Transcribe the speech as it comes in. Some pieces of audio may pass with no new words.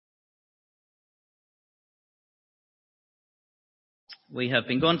We have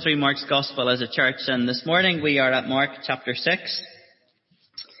been going through Mark's Gospel as a church, and this morning we are at Mark chapter 6.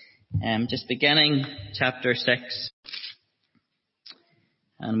 Just beginning chapter 6.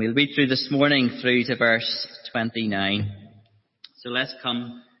 And we'll read through this morning through to verse 29. So let's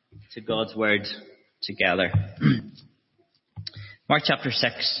come to God's Word together. Mark chapter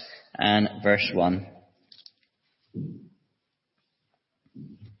 6 and verse 1.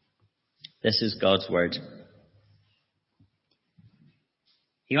 This is God's Word.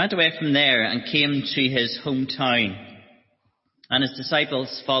 He went away from there and came to his hometown, and his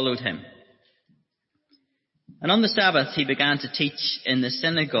disciples followed him. And on the Sabbath he began to teach in the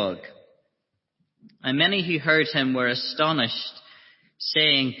synagogue. And many who heard him were astonished,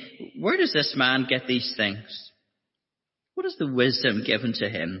 saying, "Where does this man get these things? What is the wisdom given to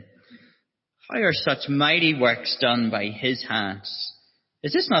him? How are such mighty works done by his hands?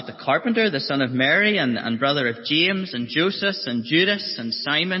 Is this not the carpenter, the son of Mary, and brother of James, and Joseph, and Judas, and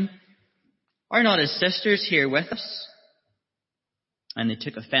Simon? Are not his sisters here with us?" And they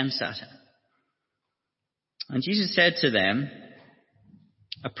took offense at him. And Jesus said to them,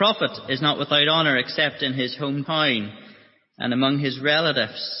 "A prophet is not without honor except in his hometown, and among his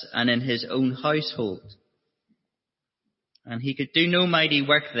relatives, and in his own household." And he could do no mighty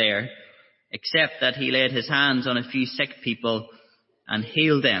work there, except that he laid his hands on a few sick people and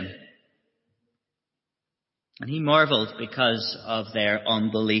healed them. And he marveled because of their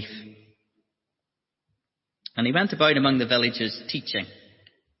unbelief. And he went about among the villages teaching.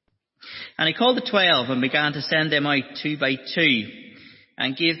 And he called the 12 and began to send them out 2 by 2,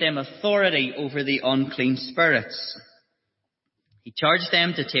 and gave them authority over the unclean spirits. He charged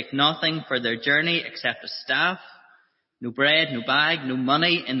them to take nothing for their journey except a staff, no bread, no bag, no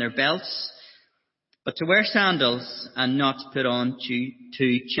money in their belts, but to wear sandals and not to put on 2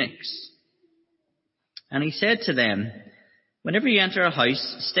 tunics. And he said to them, "Whenever you enter a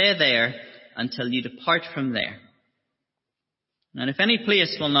house, stay there until you depart from there. And if any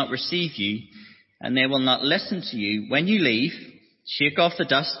place will not receive you, and they will not listen to you, when you leave, shake off the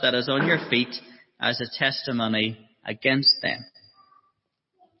dust that is on your feet as a testimony against them."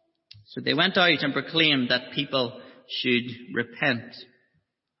 So they went out and proclaimed that people should repent.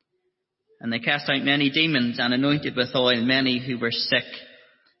 And they cast out many demons and anointed with oil many who were sick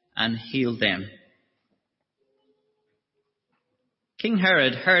and healed them. King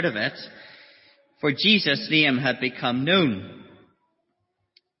Herod heard of it, for Jesus' name had become known.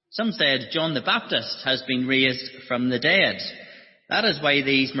 Some said, "John the Baptist has been raised from the dead. That is why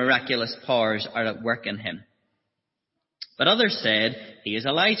these miraculous powers are at work in him." But others said, "He is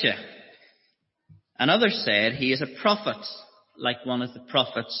Elijah." And others said, "He is a prophet, like one of the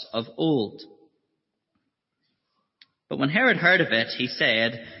prophets of old." But when Herod heard of it, he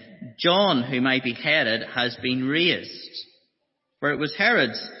said, "John, whom I beheaded, has been raised." For it was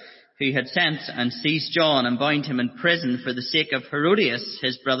Herod who had sent and seized John and bound him in prison for the sake of Herodias,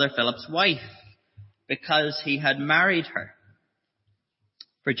 his brother Philip's wife, because he had married her.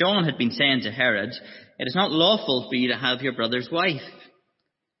 For John had been saying to Herod, "It is not lawful for you to have your brother's wife."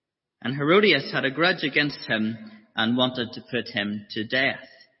 And Herodias had a grudge against him and wanted to put him to death.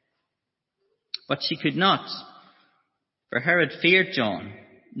 But she could not, for Herod feared John,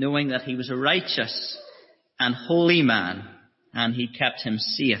 knowing that he was a righteous and holy man, and he kept him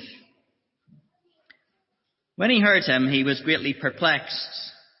safe. When he heard him, he was greatly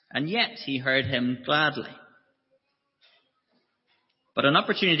perplexed, and yet he heard him gladly. But an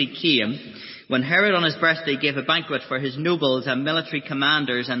opportunity came when Herod on his birthday gave a banquet for his nobles and military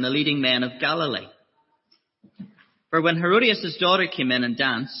commanders and the leading men of Galilee. For when Herodias' daughter came in and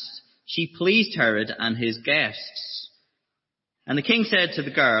danced, she pleased Herod and his guests. And the king said to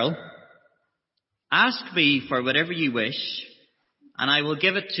the girl, "Ask me for whatever you wish, and I will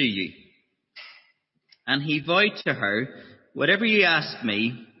give it to you." And he vowed to her, "Whatever you ask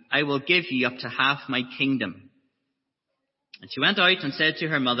me, I will give you up to half my kingdom." And she went out and said to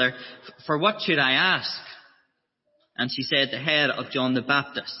her mother, "For what should I ask?" And she said, "The head of John the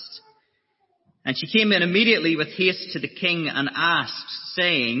Baptist." And she came in immediately with haste to the king and asked,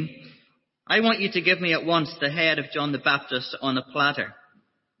 saying, "I want you to give me at once the head of John the Baptist on a platter."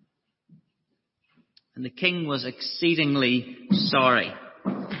 And the king was exceedingly sorry.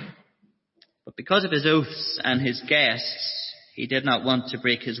 But because of his oaths and his guests, he did not want to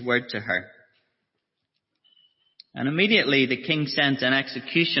break his word to her. And immediately the king sent an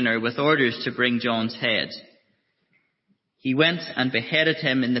executioner with orders to bring John's head. He went and beheaded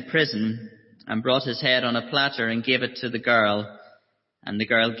him in the prison, and brought his head on a platter and gave it to the girl, and the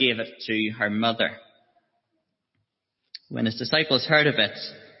girl gave it to her mother. When his disciples heard of it,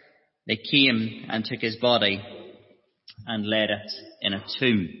 they came and took his body and laid it in a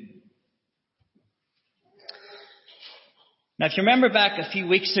tomb. Now, if you remember back a few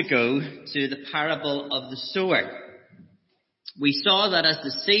weeks ago to the parable of the sower, we saw that as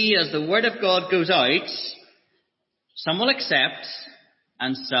the word of God goes out, some will accept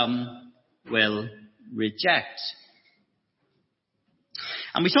and some will reject.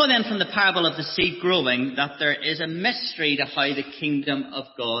 And we saw then from the parable of the seed growing that there is a mystery to how the kingdom of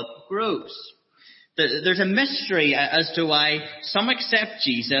God grows. There's a mystery as to why some accept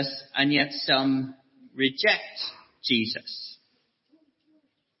Jesus and yet some reject Jesus.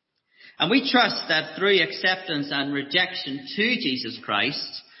 And we trust that through acceptance and rejection to Jesus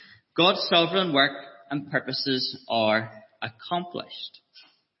Christ, God's sovereign work and purposes are accomplished.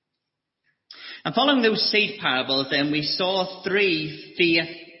 And following those seed parables, then we saw 3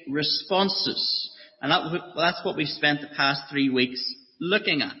 faith responses. And that's what we've spent the past 3 weeks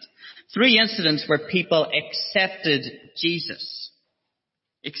looking at. 3 incidents where people accepted Jesus.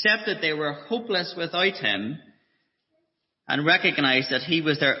 Accepted they were hopeless without him, and recognized that he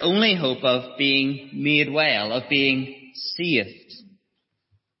was their only hope of being made well, of being saved.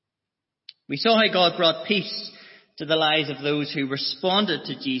 We saw how God brought peace to the lives of those who responded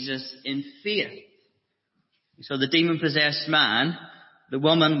to Jesus in faith. We saw the demon-possessed man, the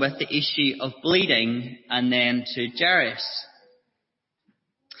woman with the issue of bleeding, and then to Jairus.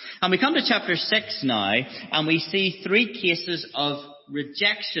 And we come to chapter 6 now, and we see 3 cases of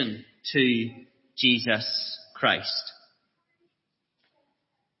rejection to Jesus Christ.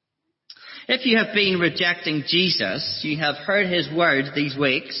 If you have been rejecting Jesus, you have heard his word these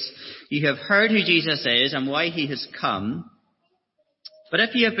weeks. You have heard who Jesus is and why he has come. But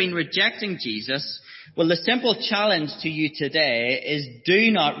if you have been rejecting Jesus, well, the simple challenge to you today is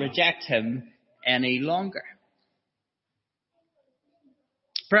do not reject him any longer.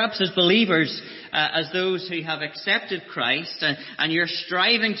 Perhaps as believers, as those who have accepted Christ, and you're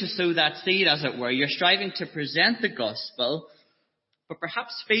striving to sow that seed, as it were, you're striving to present the gospel, but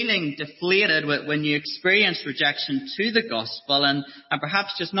perhaps feeling deflated when you experience rejection to the gospel and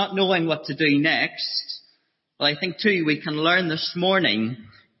perhaps just not knowing what to do next. Well, I think too we can learn this morning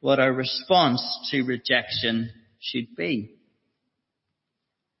what our response to rejection should be.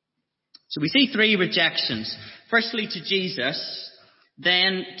 So we see 3 rejections. Firstly to Jesus,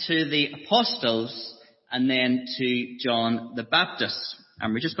 then to the apostles, and then to John the Baptist.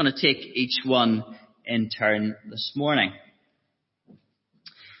 And we're just going to take each one in turn this morning.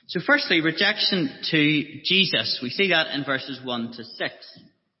 So firstly, rejection to Jesus. We see that in verses 1 to 6.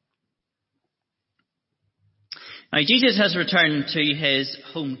 Now, Jesus has returned to his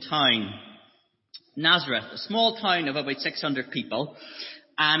hometown, Nazareth, a small town of about 600 people,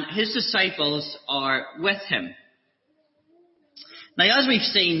 and his disciples are with him. Now, as we've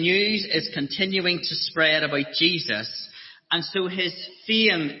seen, news is continuing to spread about Jesus, and so his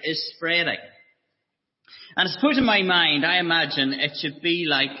fame is spreading. And I suppose in my mind, I imagine it should be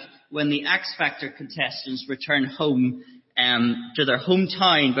like when the X Factor contestants return home to their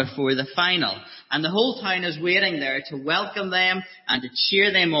hometown before the final. And the whole town is waiting there to welcome them and to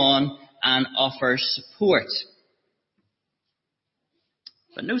cheer them on and offer support.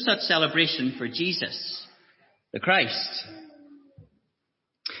 But no such celebration for Jesus, the Christ.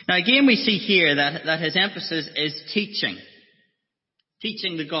 Now again we see here that his emphasis is teaching.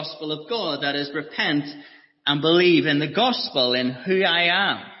 Teaching the gospel of God, that is, repent and believe in the gospel, in who I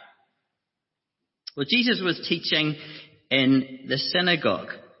am. Well, Jesus was teaching in the synagogue.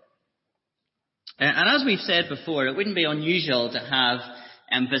 And as we've said before, it wouldn't be unusual to have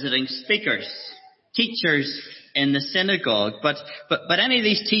visiting speakers, teachers in the synagogue. But any of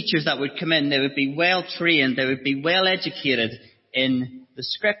these teachers that would come in, they would be well trained, they would be well educated in the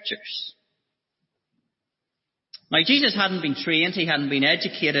scriptures. Now, Jesus hadn't been trained, he hadn't been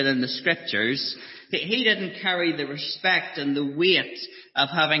educated in the scriptures. He didn't carry the respect and the weight of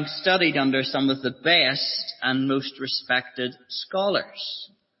having studied under some of the best and most respected scholars.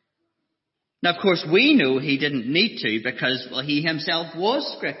 Now, of course, we know he didn't need to because, well, he himself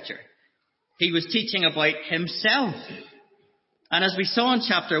was scripture. He was teaching about himself. And as we saw in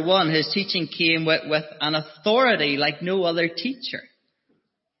chapter 1, his teaching came with an authority like no other teacher.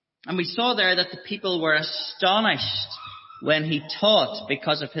 And we saw there that the people were astonished when he taught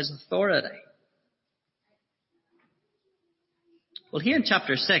because of his authority. Well, here in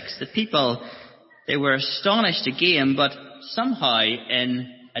chapter 6, the people, they were astonished again, but somehow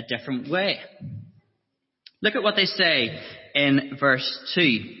in a different way. Look at what they say in verse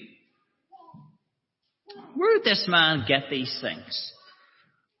 2. Where did this man get these things?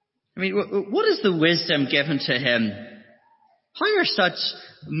 I mean, what is the wisdom given to him? How are such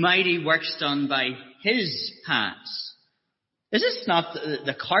mighty works done by his hands? Is this not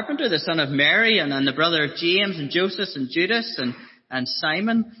the carpenter, the son of Mary, and the brother of James and Joseph and Judas and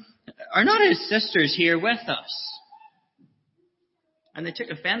Simon? Are not his sisters here with us? And they took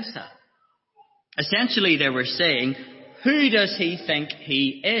offense to that. Essentially, they were saying, who does he think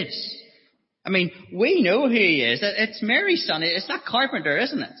he is? I mean, we know who he is. It's Mary's son. It's that carpenter,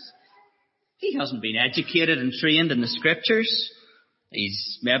 isn't it? He hasn't been educated and trained in the scriptures.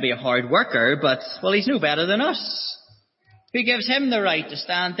 He's maybe a hard worker, but, well, he's no better than us. Who gives him the right to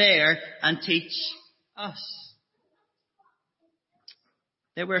stand there and teach us?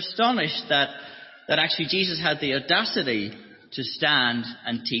 They were astonished that actually Jesus had the audacity to stand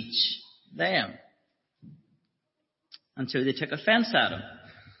and teach them. And so they took offense at him.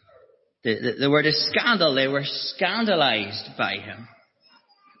 The word is scandal. They were scandalized by him.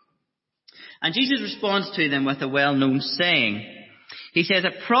 And Jesus responds to them with a well-known saying. He says,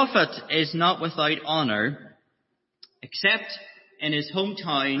 a prophet is not without honour, except in his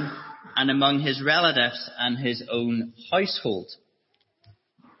hometown and among his relatives and his own household.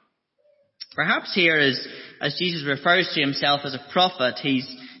 Perhaps here, as Jesus refers to himself as a prophet,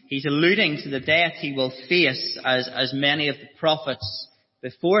 he's alluding to the death he will face as many of the prophets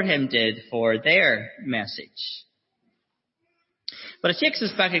before him did for their message. But it takes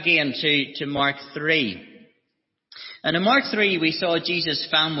us back again to Mark 3. And in Mark 3 we saw Jesus'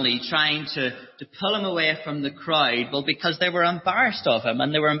 family trying to pull him away from the crowd, well, because they were embarrassed of him,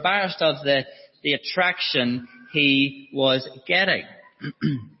 and they were embarrassed of the attraction he was getting.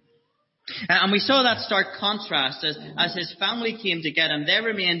 And we saw that stark contrast as his family came to get him. They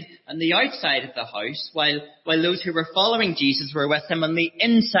remained on the outside of the house, while those who were following Jesus were with him on the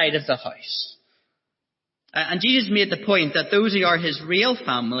inside of the house. And Jesus made the point that those who are his real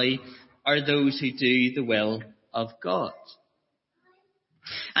family are those who do the will of God.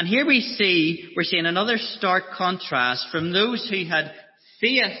 And here we're seeing another stark contrast from those who had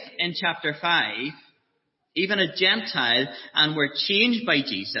faith in chapter 5, even a Gentile, and were changed by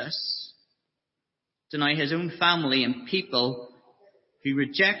Jesus, to now his own family and people who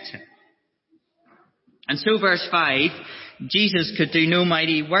reject him. And so verse 5, Jesus could do no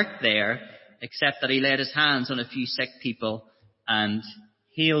mighty work there, except that he laid his hands on a few sick people and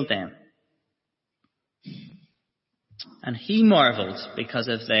healed them. And he marveled because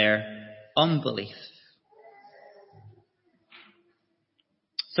of their unbelief.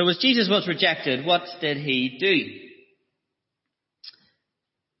 So as Jesus was rejected, what did he do?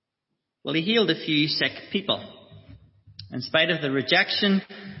 Well, he healed a few sick people. In spite of the rejection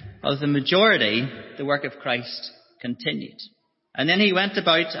of the majority, the work of Christ continued. And then he went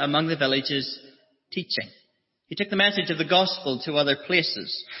about among the villages teaching. He took the message of the gospel to other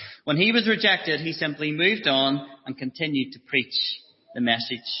places. When he was rejected, he simply moved on and continued to preach the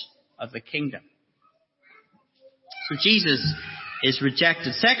message of the kingdom. So Jesus is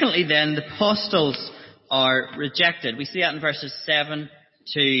rejected. Secondly, then, the apostles are rejected. We see that in verses 7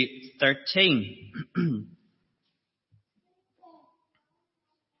 to 13.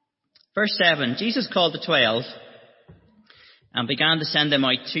 Verse 7, Jesus called the 12 and began to send them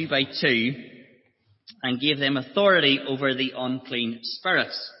out 2 by 2 and gave them authority over the unclean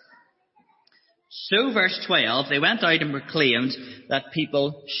spirits. So, verse 12, they went out and proclaimed that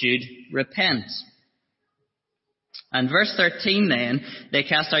people should repent. And verse 13 then, they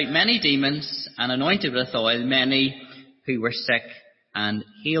cast out many demons and anointed with oil many who were sick and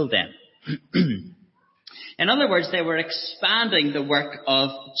healed them. In other words, they were expanding the work of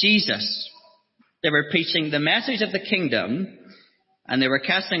Jesus. They were preaching the message of the kingdom, and they were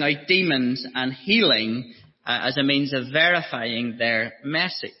casting out demons and healing as a means of verifying their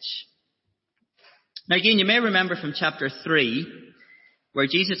message. Now again, you may remember from chapter 3, where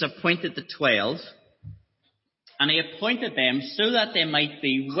Jesus appointed the 12, and he appointed them so that they might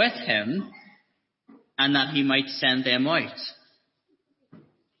be with him, and that he might send them out.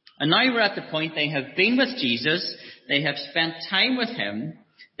 And now we're at the point they have been with Jesus, they have spent time with him,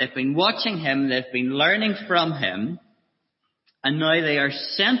 they've been watching him, they've been learning from him, and now they are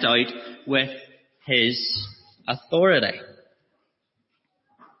sent out with his authority.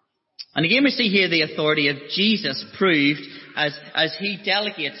 And again we see here the authority of Jesus proved as he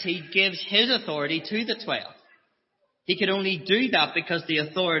delegates, he gives his authority to the 12. He could only do that because the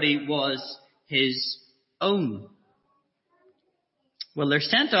authority was his own. Well, they're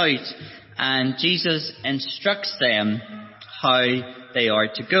sent out and Jesus instructs them how they are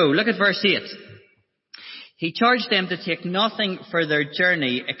to go. Look at verse 8. He charged them to take nothing for their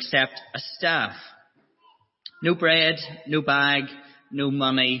journey except a staff. No bread, no bag, no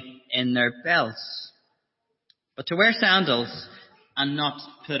money in their belts. But to wear sandals and not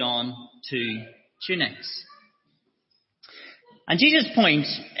put on 2 tunics. And Jesus' point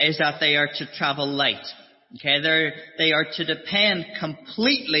is that they are to travel light. Okay, they are to depend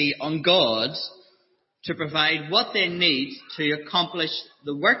completely on God to provide what they need to accomplish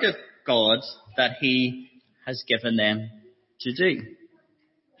the work of God that He has given them to do.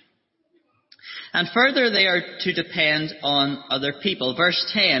 And further, they are to depend on other people.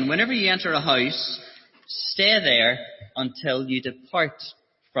 Verse 10, whenever you enter a house, stay there until you depart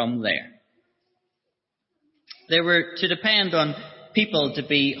from there. They were to depend on people to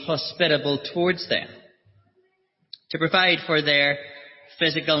be hospitable towards them, to provide for their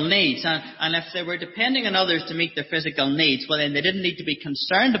physical needs. And if they were depending on others to meet their physical needs, well then they didn't need to be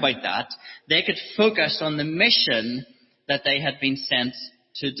concerned about that. They could focus on the mission that they had been sent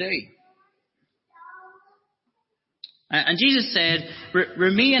to do. And Jesus said,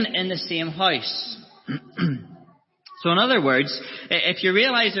 remain in the same house. So in other words, if you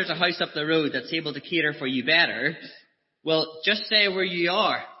realize there's a house up the road that's able to cater for you better, well, just stay where you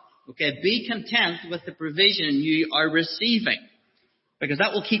are. Okay, be content with the provision you are receiving, because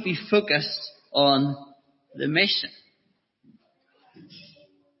that will keep you focused on the mission.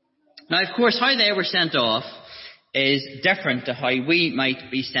 Now, of course, how they were sent off is different to how we might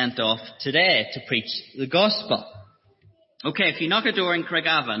be sent off today to preach the gospel. Okay, if you knock a door in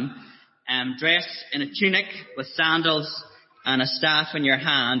Craigavon, dress in a tunic with sandals and a staff in your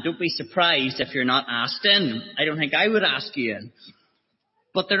hand, don't be surprised if you're not asked in. I don't think I would ask you in.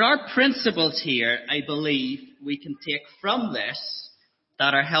 But there are principles here, I believe, we can take from this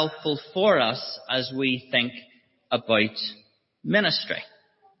that are helpful for us as we think about ministry.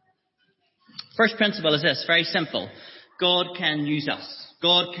 First principle is this, very simple. God can use us.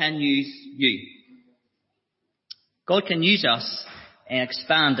 God can use you. God can use us in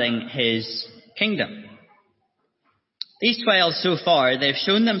expanding His kingdom. These 12 so far, they've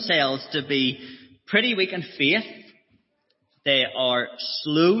shown themselves to be pretty weak in faith. They are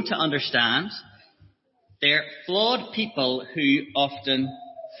slow to understand. They're flawed people who often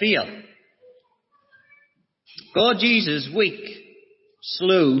fail. God uses weak,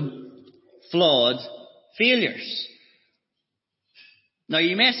 slow, flawed failures. Now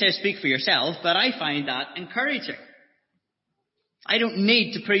you may say speak for yourself, but I find that encouraging. I don't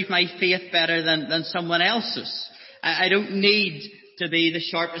need to prove my faith better than someone else's. I don't need to be the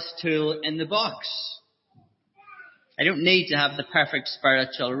sharpest tool in the box. I don't need to have the perfect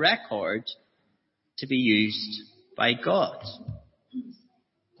spiritual record to be used by God.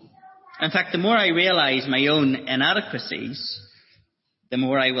 In fact, the more I realize my own inadequacies, the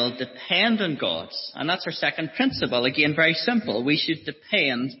more I will depend on God. And that's our second principle. Again, very simple. We should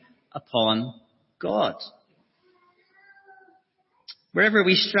depend upon God. Wherever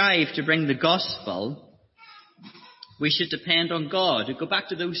we strive to bring the gospel, we should depend on God. We go back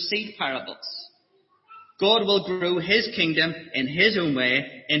to those seed parables. God will grow His kingdom in His own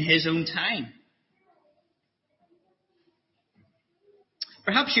way, in His own time.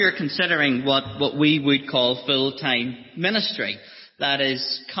 Perhaps you're considering what we would call full-time ministry. That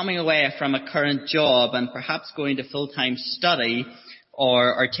is, coming away from a current job and perhaps going to full-time study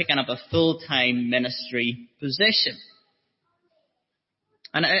or taking up a full-time ministry position.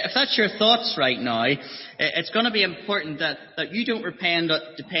 And if that's your thoughts right now, it's going to be important that you don't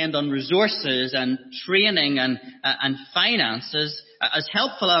depend on resources and training and finances. As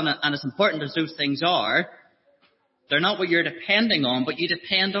helpful and as important as those things are, they're not what you're depending on, but you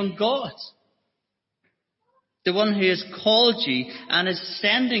depend on God. The one who has called you and is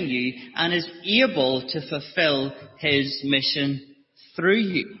sending you and is able to fulfill His mission through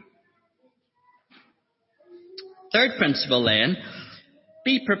you. Third principle then,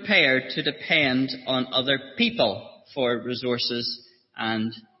 be prepared to depend on other people for resources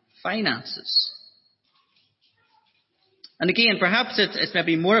and finances. And again, perhaps it's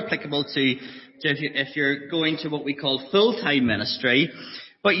maybe more applicable to if you're going to what we call full-time ministry,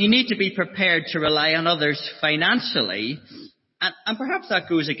 but you need to be prepared to rely on others financially, and perhaps that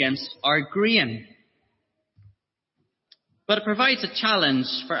goes against our grain. But it provides a challenge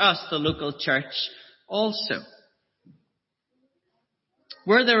for us, the local church, also.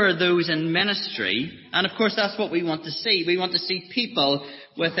 Where there are those in ministry, and of course that's what we want to see. We want to see people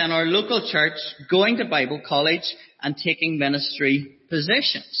within our local church going to Bible college and taking ministry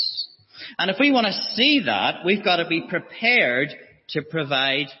positions. And if we want to see that, we've got to be prepared to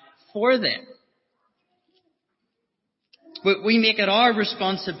provide for them. But we make it our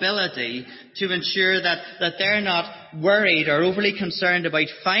responsibility to ensure that they're not worried or overly concerned about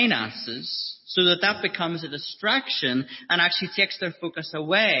finances, so that becomes a distraction and actually takes their focus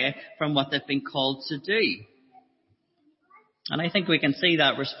away from what they've been called to do. And I think we can see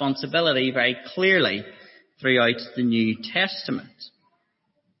that responsibility very clearly throughout the New Testament.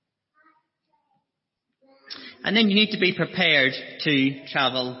 And then you need to be prepared to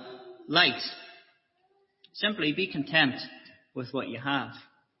travel light. Simply be content with what you have.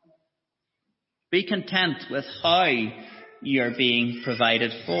 Be content with how you're being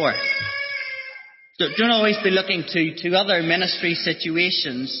provided for. So don't always be looking to other ministry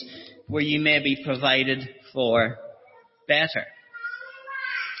situations where you may be provided for better.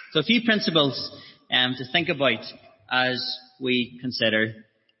 So a few principles to think about as we consider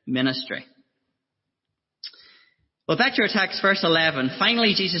ministry. Well, back to our text, verse 11.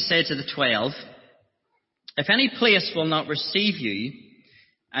 Finally, Jesus said to the 12, "If any place will not receive you,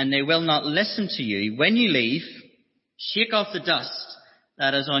 and they will not listen to you, when you leave, shake off the dust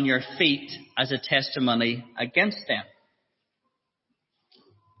that is on your feet as a testimony against them."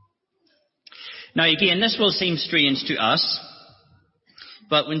 Now again, this will seem strange to us,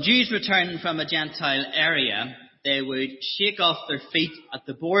 but when Jews returned from a Gentile area, they would shake off their feet at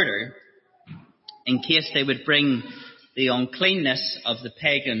the border in case they would bring the uncleanness of the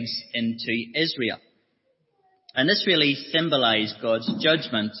pagans into Israel. And this really symbolized God's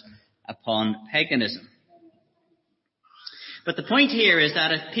judgment upon paganism. But the point here is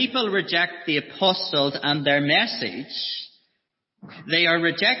that if people reject the apostles and their message, they are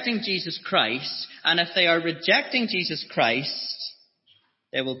rejecting Jesus Christ, and if they are rejecting Jesus Christ,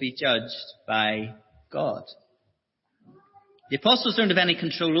 they will be judged by God. The apostles don't have any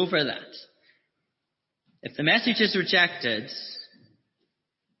control over that. If the message is rejected,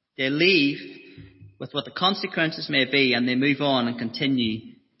 they leave with what the consequences may be, and they move on and continue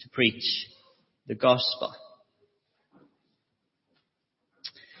to preach the gospel.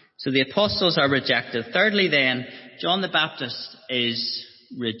 So the apostles are rejected. Thirdly then, John the Baptist is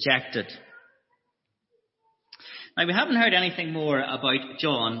rejected. Now we haven't heard anything more about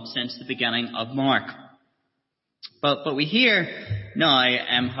John since the beginning of Mark. But we hear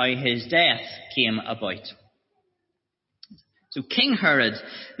now how his death came about. So King Herod,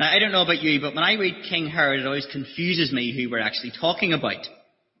 now I don't know about you, but when I read King Herod, it always confuses me who we're actually talking about.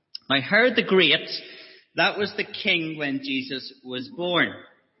 Now Herod the Great, that was the king when Jesus was born.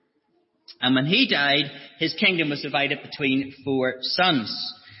 And when he died, his kingdom was divided between 4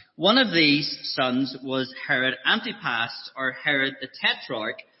 sons. One of these sons was Herod Antipas, or Herod the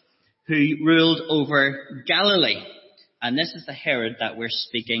Tetrarch, who ruled over Galilee. And this is the Herod that we're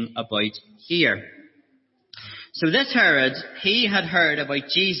speaking about here. So this Herod, he had heard about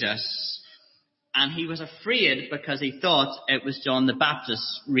Jesus, and he was afraid because he thought it was John the Baptist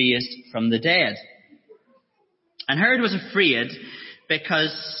raised from the dead. And Herod was afraid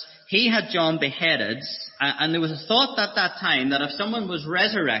because he had John beheaded, and there was a thought at that time that if someone was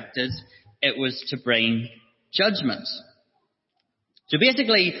resurrected, it was to bring judgment. So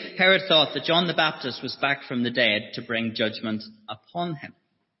basically, Herod thought that John the Baptist was back from the dead to bring judgment upon him.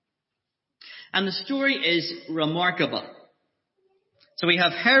 And the story is remarkable. So we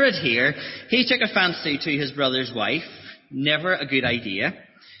have Herod here. He took a fancy to his brother's wife. Never a good idea.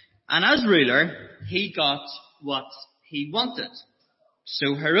 And as ruler, he got what he wanted.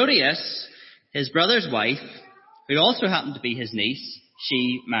 So Herodias, his brother's wife, who also happened to be his niece,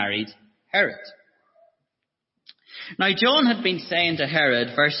 she married Herod. Now John had been saying to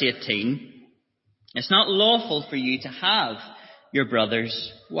Herod, verse 18, "It's not lawful for you to have your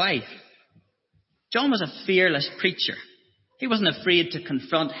brother's wife." John was a fearless preacher. He wasn't afraid to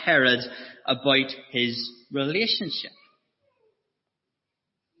confront Herod about his relationship.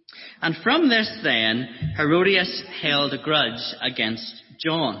 And from this then, Herodias held a grudge against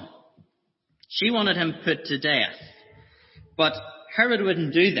John. She wanted him put to death. But Herod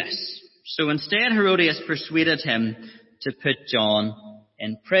wouldn't do this. So instead, Herodias persuaded him to put John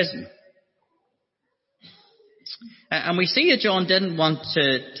in prison. And we see that Herod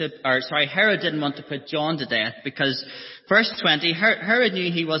didn't want to put John to death because, verse 20, Herod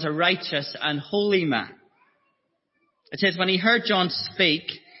knew he was a righteous and holy man. It says, when he heard John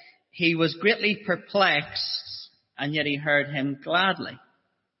speak, he was greatly perplexed, and yet he heard him gladly.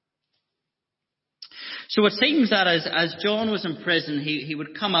 So it seems that as John was in prison, he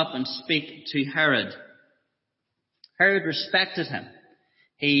would come up and speak to Herod. Herod respected him.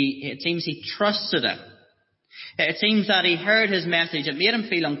 It seems he trusted him. It seems that he heard his message. It made him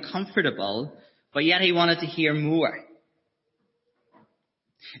feel uncomfortable, but yet he wanted to hear more.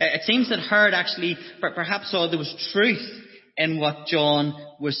 It seems that Herod actually perhaps saw there was truth in what John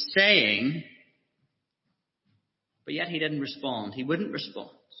was saying, but yet he didn't respond. He wouldn't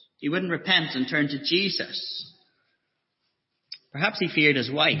respond. He wouldn't repent and turn to Jesus. Perhaps he feared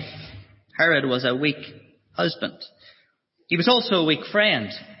his wife. Herod was a weak husband. He was also a weak friend.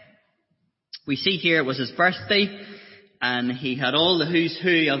 We see here it was his birthday, and he had all the who's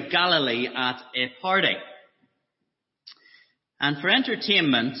who of Galilee at a party. And for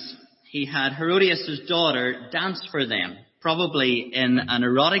entertainment, he had Herodias' daughter dance for them, probably in an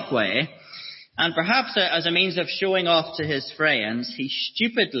erotic way. And perhaps as a means of showing off to his friends, he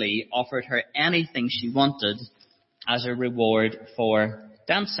stupidly offered her anything she wanted as a reward for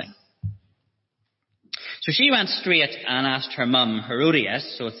dancing. So she went straight and asked her mum,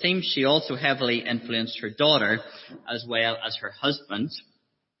 Herodias, so it seems she also heavily influenced her daughter as well as her husband.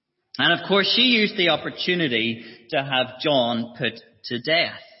 And of course she used the opportunity to have John put to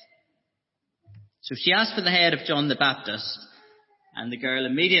death. So she asked for the head of John the Baptist, and the girl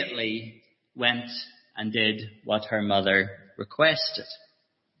immediately went and did what her mother requested.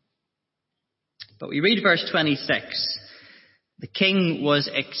 But we read verse 26. The king was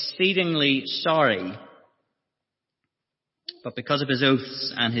exceedingly sorry, but because of his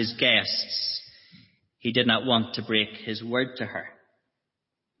oaths and his guests, he did not want to break his word to her.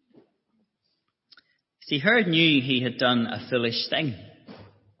 See, Herod knew he had done a foolish thing.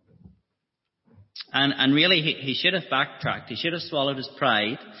 And really, he should have backtracked. He should have swallowed his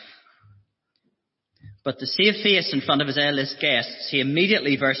pride. But to save face in front of his eldest guests, he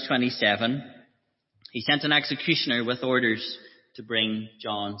immediately, verse 27, he sent an executioner with orders to bring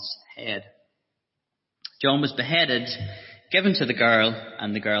John's head. John was beheaded, given to the girl,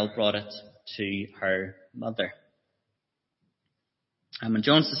 and the girl brought it to her mother. And when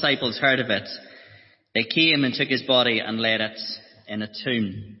John's disciples heard of it, they came and took his body and laid it in a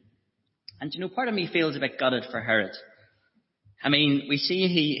tomb. And part of me feels a bit gutted for Herod. I mean, we see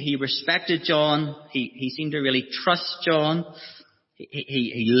he respected John. He seemed to really trust John.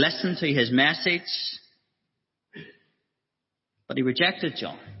 He listened to his message. But he rejected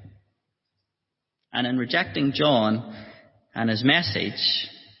John. And in rejecting John and his message,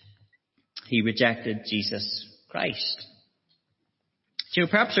 he rejected Jesus Christ.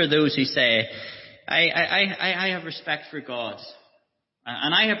 Perhaps there are those who say, I have respect for God.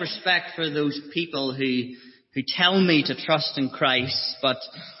 And I have respect for those people who tell me to trust in Christ, but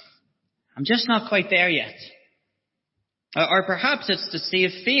I'm just not quite there yet. Or perhaps it's to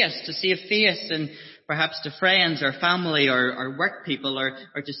save face and perhaps to friends or family or work people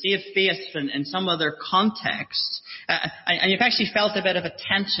or to save face in some other context. And you've actually felt a bit of a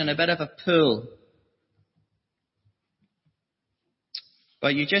tension, a bit of a pull.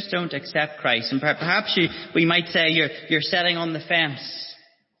 But you just don't accept Christ. And perhaps we might say you're sitting on the fence.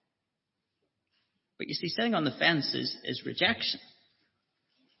 But you see, sitting on the fence is rejection.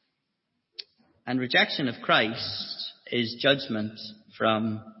 And rejection of Christ is judgment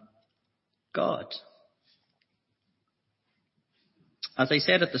from God. As I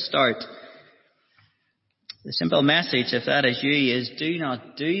said at the start, the simple message, if that is you, is do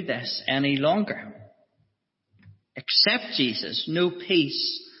not do this any longer. Accept Jesus. No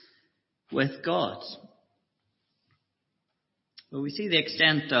peace with God. Well, we see the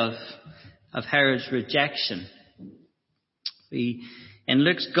extent of Herod's rejection. In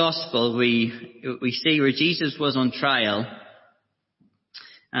Luke's Gospel, we see where Jesus was on trial,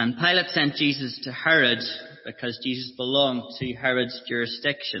 and Pilate sent Jesus to Herod because Jesus belonged to Herod's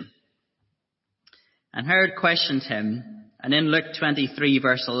jurisdiction. And Herod questioned him, and in Luke 23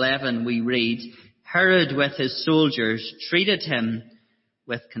 verse 11 we read, Herod with his soldiers treated him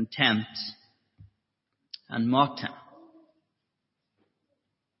with contempt and mocked him.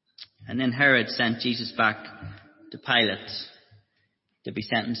 And then Herod sent Jesus back to Pilate to be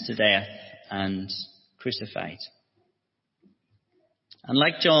sentenced to death and crucified. And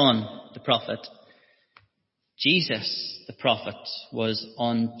like John the prophet, Jesus the prophet was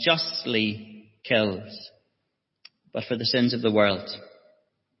unjustly killed, but for the sins of the world.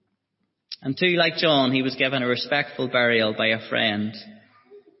 And too, like John, he was given a respectful burial by a friend.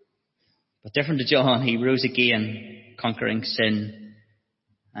 But different to John, he rose again, conquering sin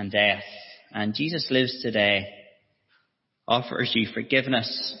and death. And Jesus lives today, offers you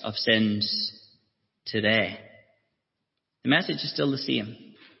forgiveness of sins today. The message is still the same.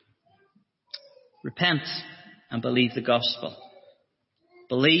 Repent and believe the gospel.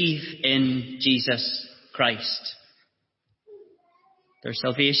 Believe in Jesus Christ. There's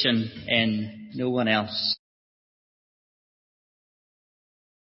salvation in no one else.